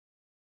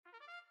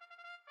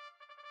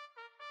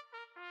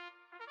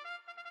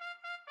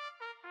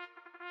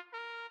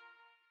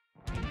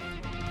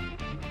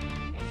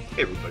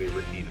Hey everybody,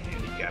 Rick Needham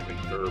handicapping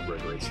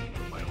thoroughbred racing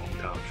from my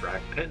hometown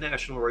track, Penn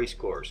National Race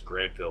Course,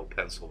 Granville,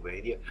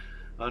 Pennsylvania.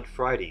 On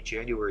Friday,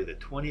 January the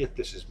 20th,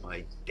 this is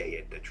my day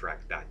at the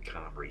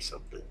track.com race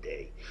of the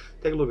day.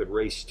 Take a look at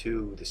race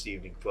 2 this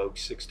evening,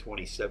 folks,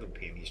 6:27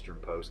 p.m. Eastern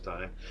Post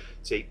Time.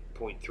 It's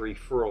 8.3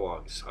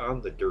 furlongs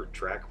on the dirt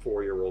track,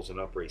 4-year-olds and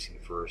up racing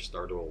first.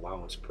 Starter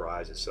allowance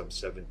prize is some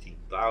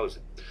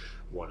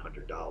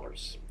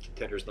 $17,100.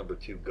 Contenders number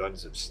 2,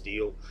 Guns of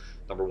Steel,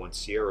 number 1,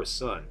 Sierra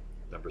Sun,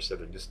 number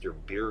 7, Mr.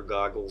 Beer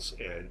Goggles,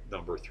 and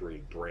number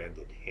 3,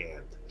 Branded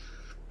Hand.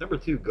 Number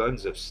 2,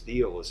 Guns of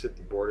Steel, has hit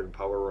the board in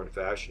power run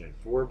fashion in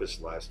 4 of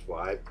his last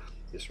 5.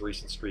 This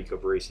recent streak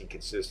of racing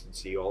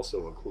consistency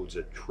also includes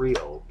a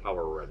trio of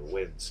power run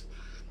wins.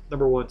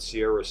 Number 1,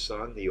 Sierra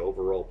Sun, the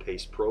overall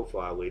pace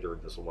profile leader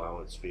in this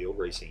allowance field,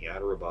 racing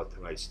at or about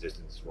tonight's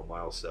distance of 1.70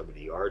 miles,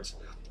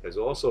 has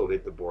also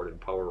hit the board in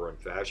power run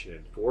fashion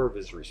in 4 of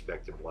his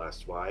respective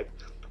last 5,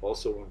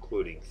 also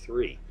including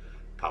 3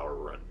 power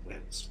run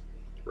wins.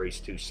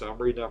 Race 2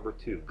 summary, number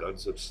 2,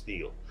 Guns of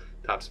Steel,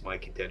 tops my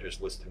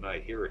contenders list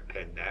tonight here at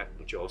Penn Nat,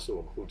 which also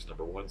includes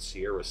number 1,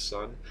 Sierra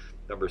Sun,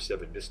 number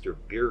 7, Mr.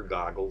 Beer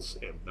Goggles,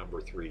 and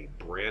number 3,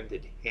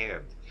 Branded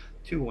Hand.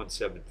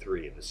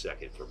 2173 in the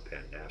second from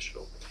Penn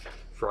National.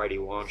 Friday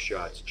long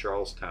shots,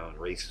 Charlestown,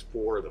 race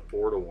 4, the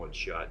 4-to-1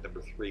 shot, number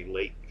 3,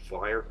 Late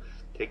Fire,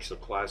 takes a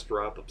class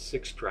drop of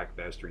 6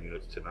 Trackmaster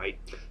units tonight.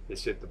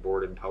 This hit the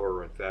board in power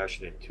run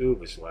fashion in 2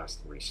 of his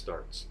last 3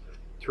 starts.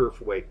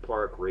 Turfway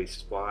Park,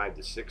 race 5,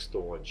 the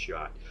 6-to-1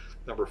 shot.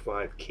 Number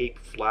 5, Cape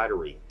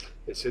Flattery,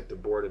 has hit the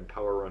board in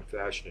power run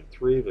fashion in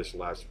 3 of his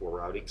last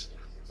 4 outings,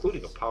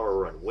 including a power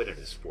run win in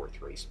his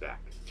 4th race back.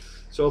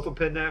 So from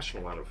Penn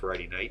National on a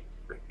Friday night,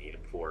 Rick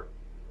Needham for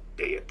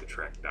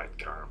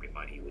dayatthetrack.com.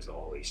 Remind you, as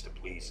always, to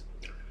please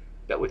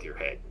bet with your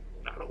head,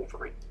 not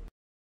over it.